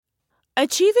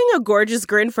Achieving a gorgeous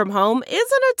grin from home isn't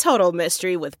a total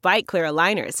mystery with Byte Clear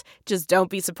aligners. Just don't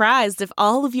be surprised if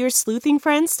all of your sleuthing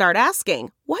friends start asking,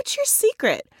 "What's your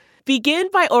secret?" Begin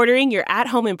by ordering your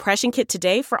at-home impression kit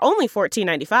today for only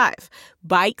 $14.95.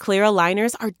 Byte Clear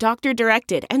aligners are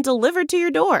doctor-directed and delivered to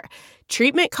your door.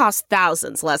 Treatment costs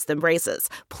thousands less than braces.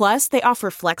 Plus, they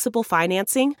offer flexible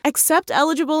financing, accept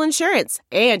eligible insurance,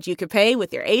 and you can pay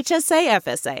with your HSA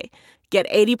FSA. Get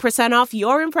 80% off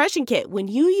your impression kit when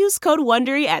you use code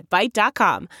WONDERY at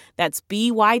Byte.com. That's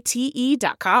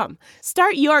BYTE.com.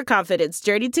 Start your confidence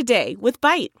journey today with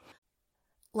Byte.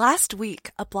 Last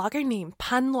week, a blogger named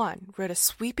Pan Luan wrote a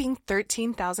sweeping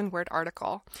 13,000-word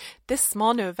article. This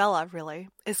small novella, really,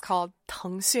 is called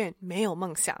腾讯没有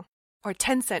梦想, or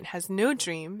Tencent has no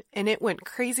dream, and it went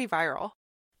crazy viral.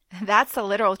 That's the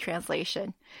literal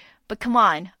translation. But come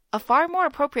on, a far more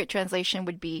appropriate translation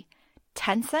would be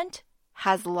Tencent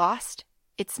has lost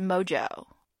its mojo.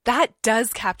 That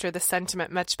does capture the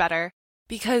sentiment much better,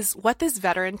 because what this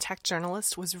veteran tech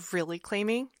journalist was really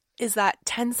claiming is that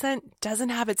Tencent doesn't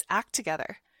have its act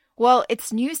together. Well,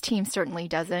 its news team certainly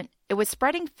doesn't. It was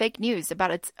spreading fake news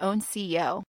about its own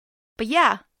CEO. But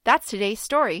yeah, that's today's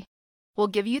story. We'll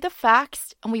give you the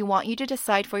facts, and we want you to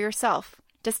decide for yourself.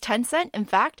 Does Tencent, in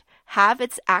fact, have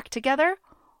its act together?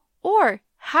 Or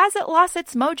has it lost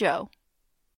its mojo?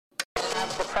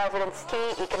 The president's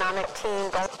key economic team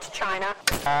goes to China.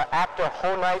 After a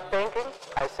whole night thinking,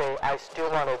 I say I still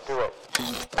want to do it.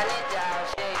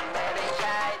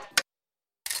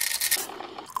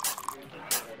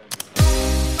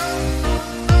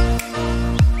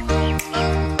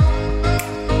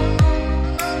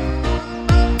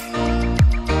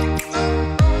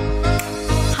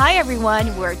 Hi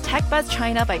everyone, we're Tech Buzz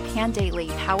China by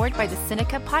Pandaily, powered by the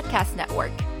Sinica Podcast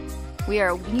Network. We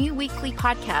are a new weekly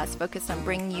podcast focused on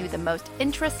bringing you the most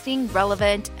interesting,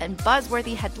 relevant, and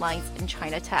buzzworthy headlines in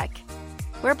China tech.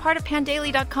 We're part of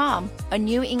Pandaily.com, a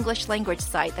new English language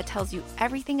site that tells you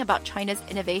everything about China's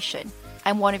innovation.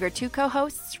 I'm one of your two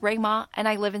co-hosts, Ray Ma, and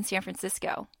I live in San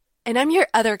Francisco. And I'm your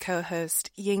other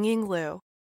co-host, Yingying Liu.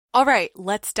 All right,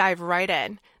 let's dive right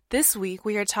in. This week,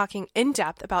 we are talking in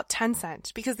depth about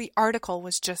Tencent because the article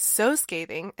was just so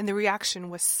scathing and the reaction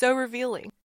was so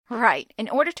revealing. Right. In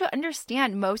order to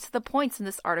understand most of the points in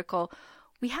this article,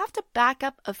 we have to back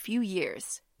up a few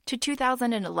years to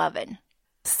 2011.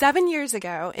 7 years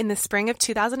ago, in the spring of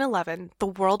 2011, the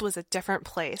world was a different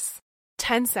place.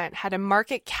 Tencent had a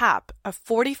market cap of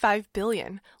 $45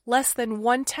 billion, less than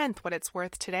 1/10 what it's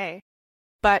worth today.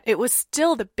 But it was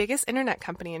still the biggest internet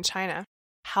company in China.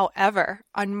 However,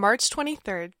 on March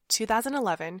 23rd,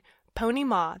 2011, Pony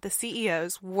Ma, the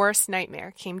CEO's worst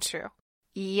nightmare, came true.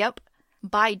 Yep.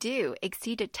 Baidu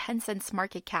exceeded Tencent's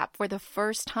market cap for the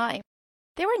first time.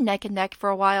 They were neck and neck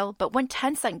for a while, but when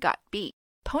Tencent got beat,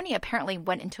 Pony apparently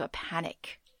went into a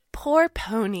panic. Poor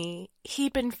Pony.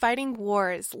 He'd been fighting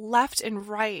wars left and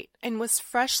right and was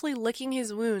freshly licking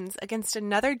his wounds against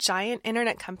another giant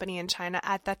internet company in China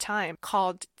at that time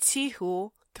called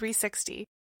Qihoo 360.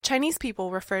 Chinese people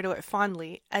refer to it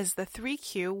fondly as the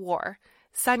 3Q War,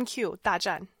 3Q 大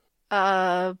战.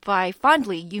 By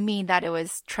fondly, you mean that it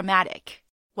was traumatic.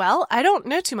 Well, I don't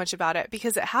know too much about it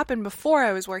because it happened before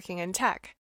I was working in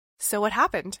tech. So what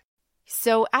happened?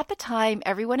 So at the time,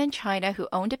 everyone in China who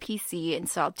owned a PC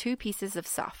installed two pieces of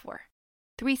software,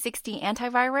 360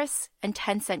 Antivirus and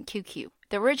Tencent QQ,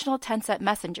 the original Tencent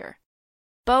Messenger.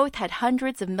 Both had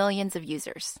hundreds of millions of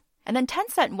users. And then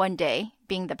Tencent one day,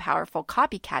 being the powerful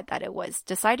copycat that it was,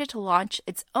 decided to launch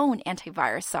its own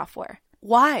antivirus software.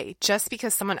 Why? Just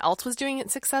because someone else was doing it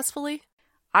successfully?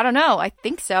 I don't know. I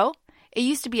think so. It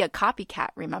used to be a copycat,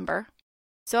 remember?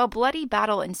 So a bloody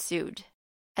battle ensued.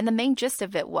 And the main gist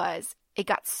of it was, it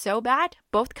got so bad,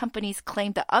 both companies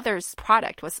claimed the other's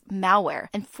product was malware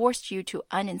and forced you to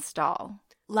uninstall.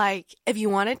 Like, if you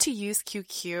wanted to use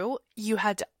QQ, you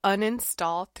had to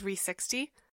uninstall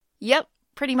 360? Yep,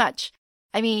 pretty much.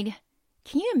 I mean,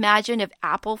 can you imagine if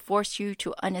Apple forced you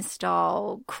to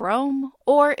uninstall Chrome?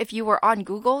 Or if you were on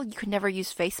Google, you could never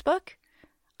use Facebook?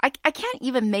 I can't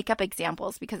even make up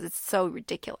examples because it's so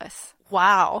ridiculous.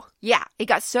 Wow. Yeah, it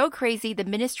got so crazy the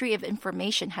Ministry of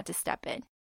Information had to step in.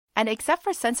 And except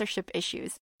for censorship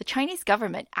issues, the Chinese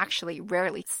government actually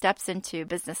rarely steps into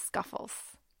business scuffles.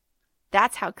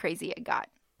 That's how crazy it got.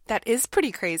 That is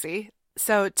pretty crazy.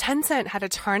 So Tencent had a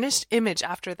tarnished image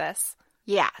after this.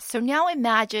 Yeah, so now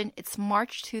imagine it's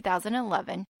March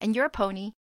 2011 and you're a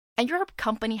Pony, and your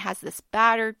company has this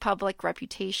battered public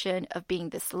reputation of being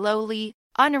this lowly,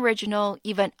 unoriginal,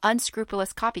 even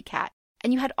unscrupulous copycat,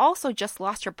 and you had also just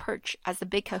lost your perch as the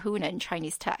big kahuna in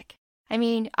Chinese tech. I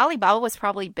mean, Alibaba was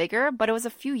probably bigger, but it was a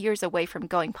few years away from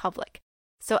going public.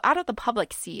 So out of the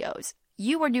public CEOs,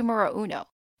 you were numero uno,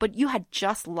 but you had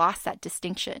just lost that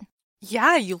distinction.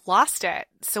 Yeah, you lost it.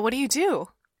 So what do?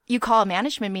 You call a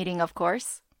management meeting, of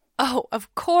course. Oh,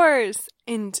 of course.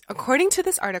 And according to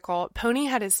this article, Pony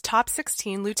had his top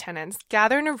 16 lieutenants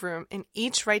gather in a room and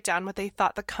each write down what they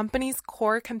thought the company's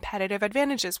core competitive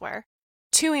advantages were.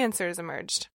 2 answers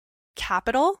emerged: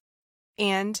 capital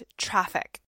and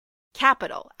traffic.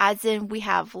 Capital, as in we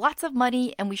have lots of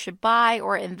money and we should buy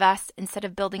or invest instead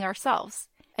of building ourselves.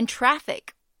 And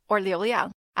traffic, or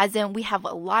liuliang, as in we have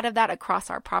a lot of that across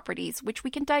our properties, which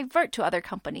we can divert to other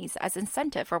companies as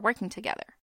incentive for working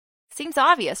together. Seems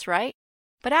obvious, right?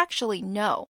 But actually,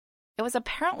 no. It was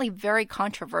apparently very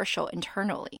controversial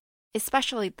internally,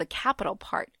 especially the capital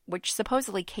part, which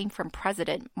supposedly came from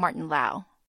President Martin Lau.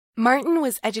 Martin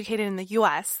was educated in the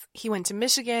U.S. He went to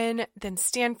Michigan, then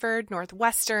Stanford,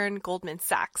 Northwestern, Goldman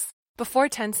Sachs. Before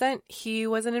Tencent, he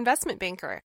was an investment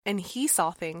banker, and he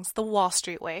saw things the Wall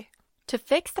Street way. To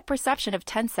fix the perception of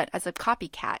Tencent as a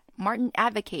copycat, Martin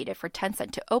advocated for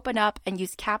Tencent to open up and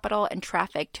use capital and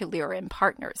traffic to lure in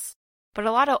partners. But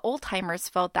a lot of old-timers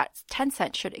felt that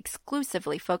Tencent should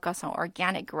exclusively focus on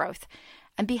organic growth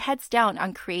and be heads down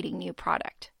on creating new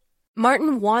product.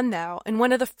 Martin won, though, and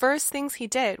one of the first things he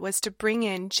did was to bring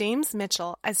in James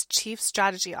Mitchell as Chief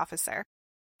Strategy Officer.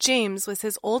 James was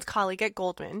his old colleague at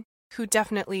Goldman, who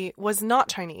definitely was not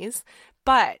Chinese,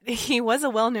 but he was a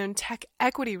well-known tech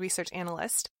equity research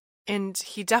analyst, and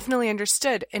he definitely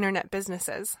understood internet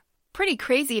businesses. Pretty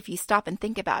crazy if you stop and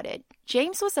think about it.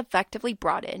 James was effectively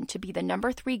brought in to be the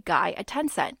number 3 guy at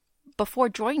Tencent. Before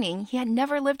joining, he had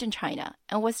never lived in China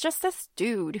and was just this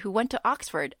dude who went to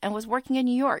Oxford and was working in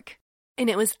New York. And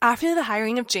it was after the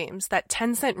hiring of James that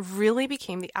Tencent really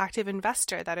became the active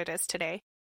investor that it is today,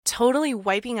 totally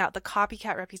wiping out the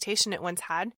copycat reputation it once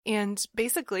had and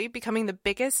basically becoming the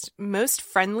biggest, most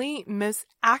friendly, most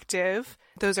active,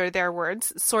 those are their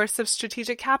words, source of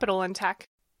strategic capital in tech.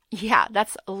 Yeah,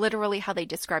 that's literally how they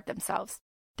describe themselves.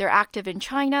 They're active in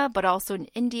China, but also in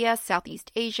India,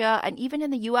 Southeast Asia, and even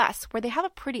in the US, where they have a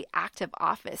pretty active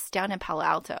office down in Palo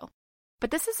Alto. But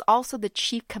this is also the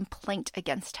chief complaint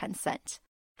against Tencent,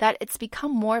 that it's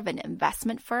become more of an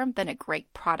investment firm than a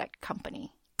great product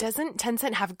company. Doesn't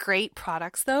Tencent have great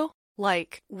products, though?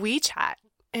 Like WeChat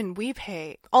and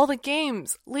WePay, all the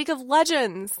games, League of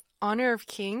Legends, Honor of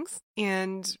Kings,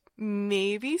 and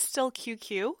maybe still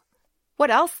QQ?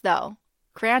 What else, though?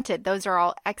 Granted, those are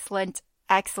all excellent,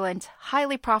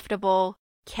 highly profitable,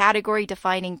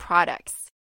 category-defining products.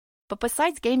 But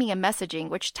besides gaming and messaging,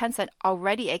 which Tencent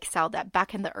already excelled at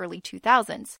back in the early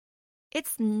 2000s,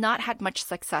 it's not had much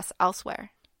success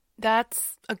elsewhere.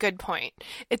 That's a good point.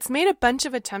 It's made a bunch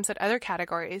of attempts at other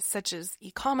categories, such as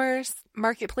e-commerce,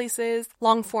 marketplaces,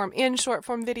 long-form and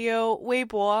short-form video,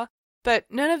 Weibo, but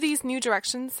none of these new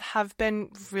directions have been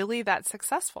really that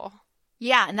successful.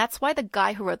 Yeah, and that's why the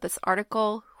guy who wrote this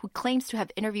article, who claims to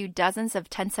have interviewed dozens of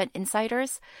Tencent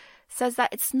insiders, says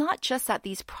that it's not just that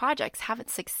these projects haven't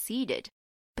succeeded,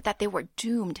 but that they were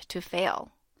doomed to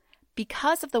fail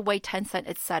because of the way Tencent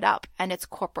is set up and its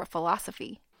corporate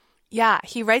philosophy. Yeah,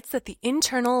 he writes that the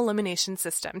internal elimination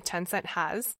system Tencent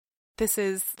has, this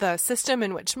is the system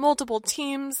in which multiple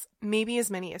teams, maybe as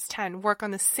many as 10, work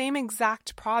on the same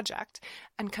exact project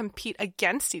and compete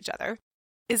against each other,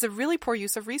 is a really poor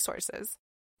use of resources.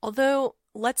 Although,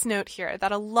 let's note here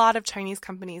that a lot of Chinese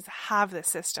companies have this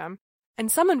system,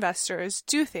 and some investors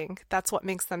do think that's what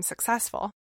makes them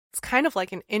successful. It's kind of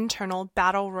like an internal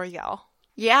battle royale.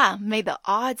 Yeah, may the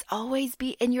odds always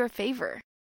be in your favor.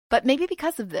 But maybe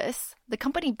because of this, the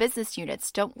company business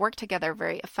units don't work together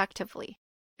very effectively.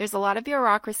 There's a lot of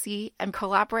bureaucracy, and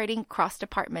collaborating across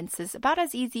departments is about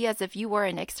as easy as if you were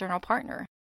an external partner.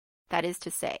 That is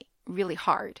to say, really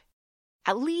hard.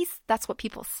 At least that's what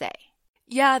people say.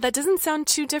 Yeah, that doesn't sound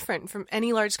too different from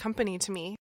any large company to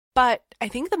me. But I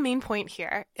think the main point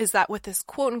here is that with this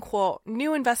quote-unquote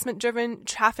new investment-driven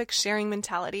traffic-sharing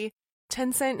mentality,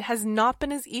 Tencent has not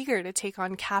been as eager to take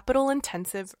on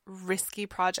capital-intensive, risky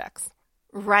projects.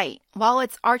 Right. While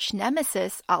its arch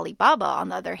nemesis, Alibaba, on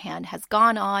the other hand, has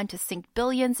gone on to sink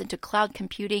billions into cloud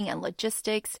computing and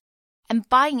logistics and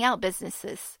buying out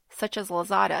businesses such as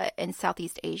Lazada in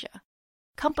Southeast Asia.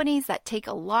 Companies that take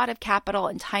a lot of capital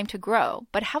and time to grow,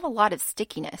 but have a lot of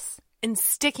stickiness. And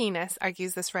stickiness,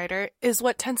 argues this writer, is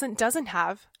what Tencent doesn't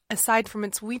have, aside from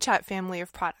its WeChat family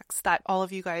of products that all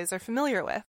of you guys are familiar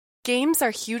with. Games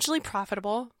are hugely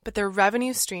profitable, but their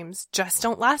revenue streams just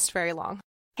don't last very long.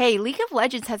 Hey, League of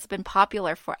Legends has been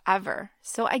popular forever,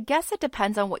 so I guess it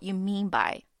depends on what you mean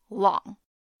by long.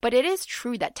 But it is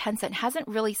true that Tencent hasn't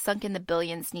really sunk in the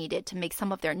billions needed to make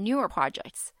some of their newer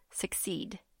projects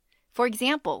succeed. For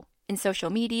example, in social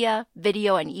media,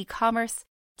 video, and e-commerce,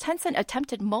 Tencent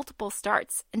attempted multiple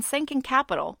starts and sank in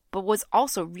capital, but was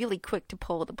also really quick to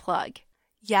pull the plug.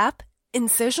 Yep. In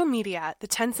social media, the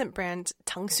Tencent brand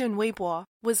Tengxun Weibo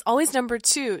was always number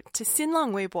 2 to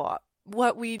Xinlang Weibo,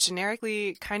 what we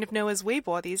generically kind of know as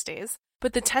Weibo these days.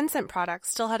 But the Tencent product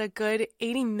still had a good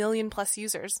 80 million plus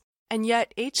users, and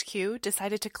yet HQ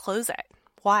decided to close it.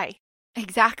 Why?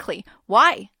 Exactly.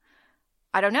 Why?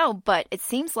 I don't know, but it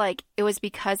seems like it was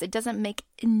because it doesn't make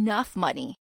enough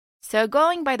money. So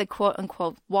going by the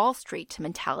quote-unquote Wall Street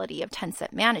mentality of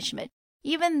Tencent management,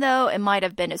 even though it might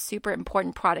have been a super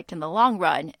important product in the long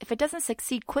run, if it doesn't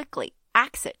succeed quickly,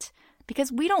 axe it,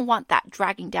 because we don't want that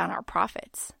dragging down our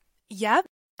profits. Yep,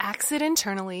 axe it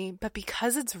internally, but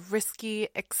because it's risky,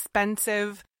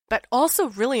 expensive, but also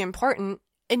really important,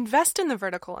 invest in the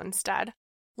vertical instead.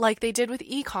 Like they did with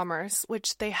e-commerce,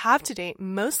 which they have to date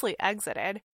mostly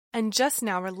exited, and just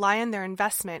now rely on their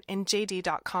investment in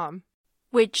JD.com.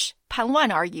 Which, Pan Wan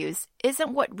argues,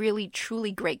 isn't what really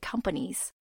truly great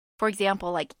companies, for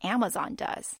example, like Amazon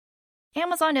does.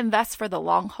 Amazon invests for the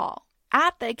long haul,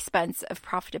 at the expense of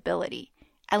profitability.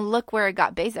 And look where it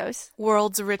got Bezos.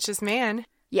 World's richest man.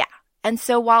 Yeah. And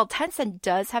so while Tencent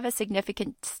does have a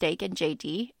significant stake in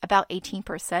JD, about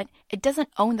 18%, it doesn't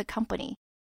own the company.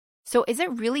 So is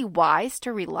it really wise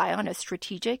to rely on a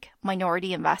strategic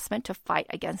minority investment to fight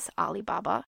against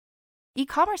Alibaba?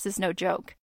 E-commerce is no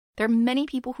joke. There are many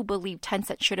people who believe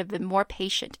Tencent should have been more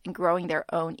patient in growing their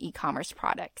own e-commerce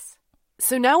products.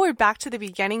 So now we're back to the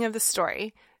beginning of the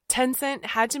story. Tencent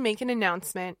had to make an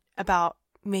announcement about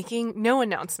making no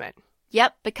announcement.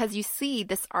 Yep, because you see,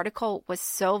 this article was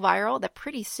so viral that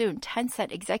pretty soon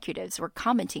Tencent executives were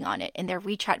commenting on it in their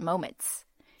WeChat moments.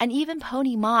 And even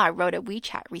Pony Ma wrote a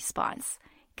WeChat response,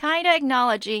 kinda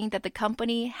acknowledging that the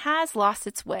company has lost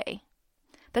its way.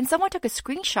 Then someone took a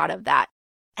screenshot of that,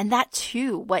 and that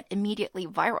too went immediately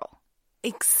viral.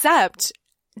 Except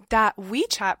that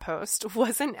WeChat post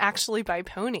wasn't actually by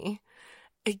Pony.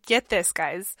 Get this,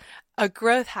 guys. A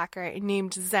growth hacker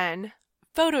named Zen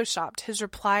photoshopped his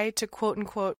reply to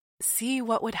quote-unquote, see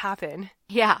what would happen.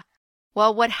 Yeah.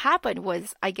 Well, what happened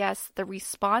was, I guess, the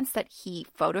response that he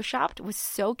photoshopped was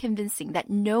so convincing that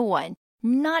no one,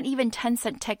 not even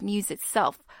Tencent Tech News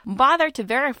itself, bothered to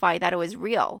verify that it was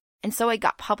real. And so it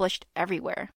got published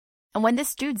everywhere. And when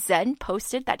this dude Zen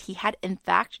posted that he had in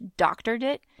fact doctored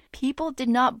it, people did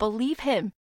not believe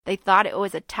him. They thought it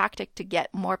was a tactic to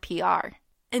get more PR.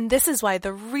 And this is why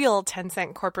the real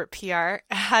Tencent corporate PR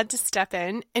had to step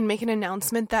in and make an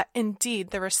announcement that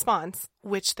indeed the response,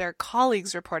 which their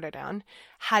colleagues reported on,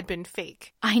 had been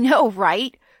fake. I know,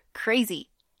 right?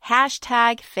 Crazy.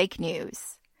 Hashtag fake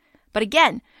news. But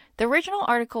again, the original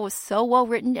article was so well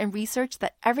written and researched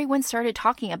that everyone started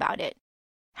talking about it.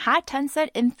 Had Tencent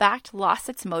in fact lost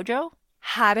its mojo?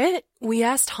 Had it? We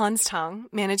asked Hans Tang,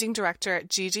 managing director at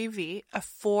GGV, a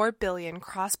 $4 billion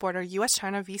cross-border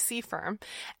U.S.-China VC firm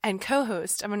and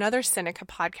co-host of another Sinica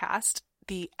podcast,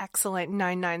 the Excellent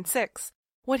 996,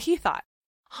 what he thought.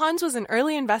 Hans was an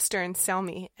early investor in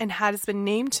Xiaomi and has been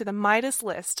named to the Midas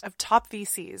list of top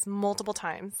VCs multiple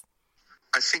times.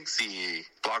 I think the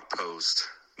blog post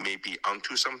may be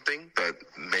onto something, but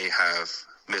may have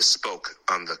misspoke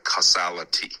on the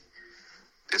causality.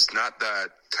 It's not that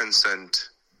Tencent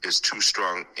is too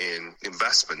strong in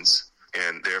investments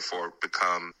and therefore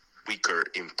become weaker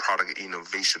in product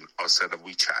innovation outside of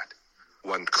WeChat.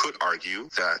 One could argue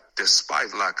that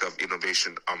despite lack of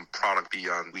innovation on product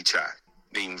beyond WeChat,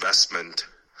 the investment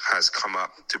has come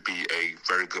up to be a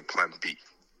very good plan B.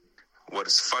 What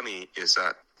is funny is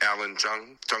that Alan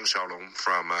Zhang Xiaolong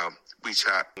from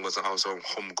WeChat was also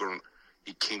homegrown.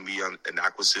 It came via an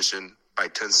acquisition by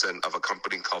Tencent of a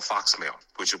company called Foxmail,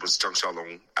 which was Zhang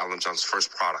Xiaolong, Alan Zhang's first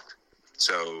product.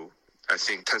 So I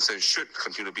think Tencent should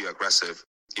continue to be aggressive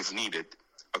if needed,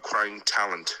 acquiring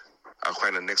talent,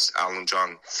 acquiring the next Alan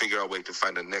Zhang, figure out a way to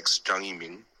find the next Zhang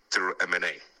Yiming through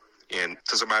M&A. And it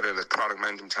doesn't matter if the product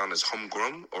management talent is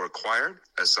homegrown or acquired,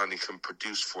 as long as it can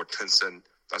produce for Tencent,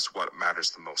 that's what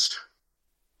matters the most.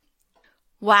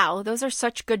 Wow, those are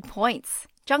such good points.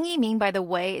 Zhang Yiming, by the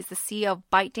way, is the CEO of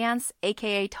ByteDance,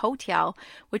 aka Toutiao,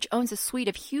 which owns a suite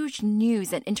of huge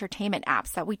news and entertainment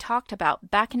apps that we talked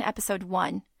about back in episode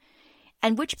 1,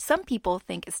 and which some people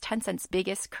think is Tencent's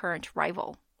biggest current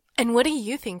rival. And what do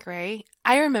you think, Ray?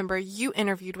 I remember you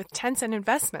interviewed with Tencent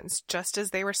Investments just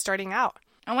as they were starting out.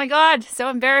 Oh my god, so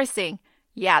embarrassing.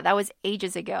 Yeah, that was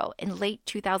ages ago, in late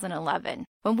 2011,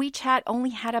 when WeChat only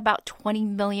had about 20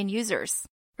 million users.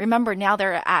 Remember, now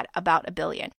they're at about 1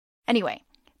 billion. Anyway,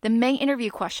 The main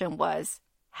interview question was,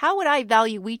 how would I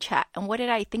value WeChat and what did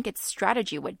I think its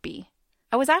strategy would be?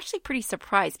 I was actually pretty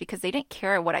surprised because they didn't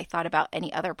care what I thought about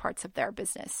any other parts of their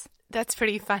business. That's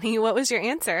pretty funny. What was your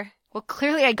answer? Well,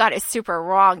 clearly I got it super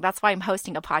wrong. That's why I'm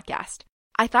hosting a podcast.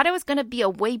 I thought it was going to be a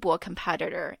Weibo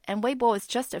competitor, and Weibo was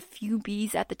just a few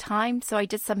Bs at the time, so I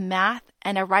did some math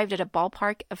and arrived at a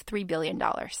ballpark of $3 billion.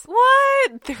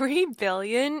 What? $3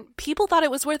 billion? People thought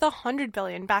it was worth $100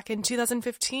 billion back in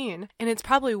 2015, and it's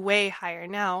probably way higher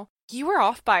now. You were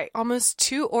off by almost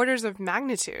 2 orders of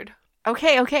magnitude.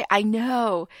 Okay, I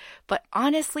know. But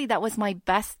honestly, that was my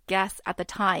best guess at the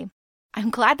time.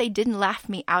 I'm glad they didn't laugh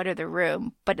me out of the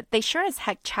room, but they sure as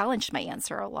heck challenged my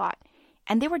answer a lot.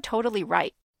 And they were totally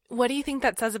right. What do you think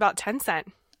that says about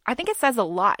Tencent? I think it says a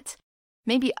lot.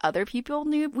 Maybe other people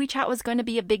knew WeChat was going to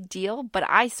be a big deal, but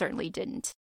I certainly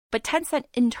didn't. But Tencent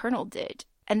internal did,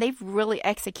 and they've really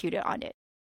executed on it.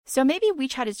 So maybe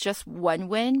WeChat is just one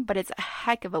win, but it's a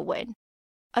heck of a win.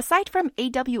 Aside from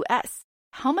AWS,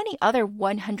 how many other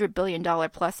 $100 billion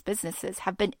plus businesses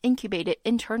have been incubated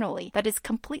internally that is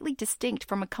completely distinct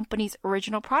from a company's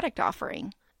original product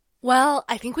offering? Well,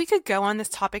 I think we could go on this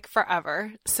topic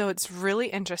forever, so it's really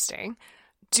interesting.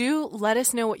 Do let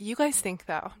us know what you guys think,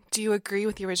 though. Do you agree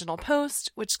with the original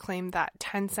post, which claimed that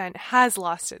Tencent has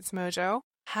lost its mojo?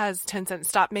 Has Tencent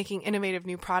stopped making innovative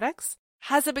new products?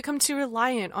 Has it become too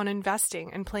reliant on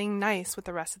investing and playing nice with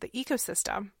the rest of the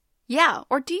ecosystem? Yeah,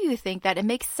 or do you think that it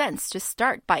makes sense to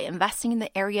start by investing in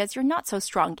the areas you're not so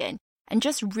strong in and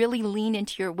just really lean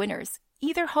into your winners,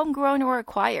 either homegrown or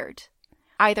acquired?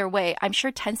 Either way, I'm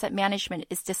sure Tencent management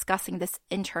is discussing this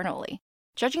internally.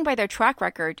 Judging by their track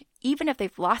record, even if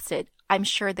they've lost it, I'm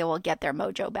sure they will get their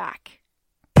mojo back.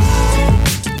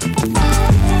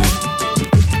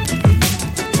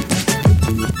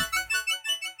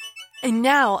 And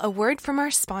now, a word from our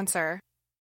sponsor.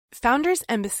 Founders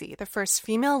Embassy, the first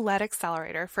female-led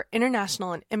accelerator for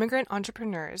international and immigrant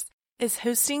entrepreneurs, is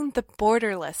hosting the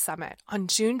Borderless Summit on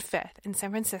June 5th in San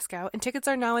Francisco, and tickets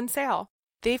are now on sale.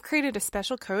 They've created a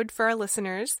special code for our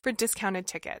listeners for discounted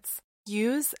tickets.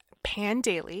 Use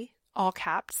PANDAILY, all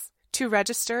caps, to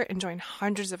register and join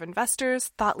hundreds of investors,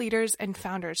 thought leaders, and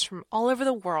founders from all over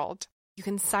the world. You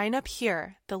can sign up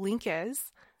here. The link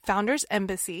is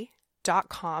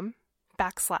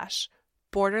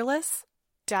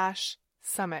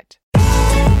foundersembassy.com/borderless-summit.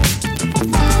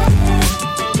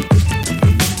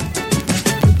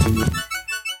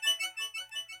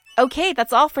 Okay,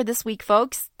 that's all for this week,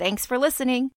 folks. Thanks for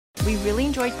listening. We really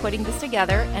enjoyed putting this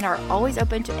together and are always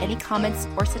open to any comments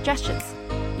or suggestions.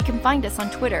 You can find us on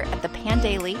Twitter at the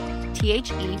PanDaily,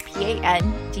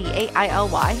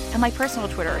 ThePanDaily, and my personal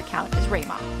Twitter account is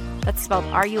Rayma. That's spelled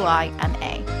Ruima.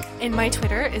 And my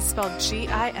Twitter is spelled Ginyy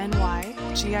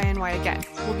again.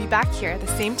 We'll be back here at the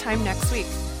same time next week.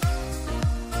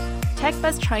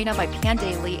 TechBuzz China by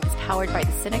PanDaily is powered by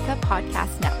the Sinica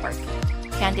Podcast Network.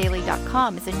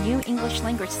 PanDaily.com is a new English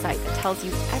language site that tells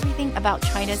you everything about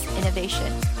China's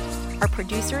innovation. Our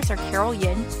producers are Carol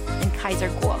Yin and Kaiser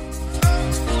Guo.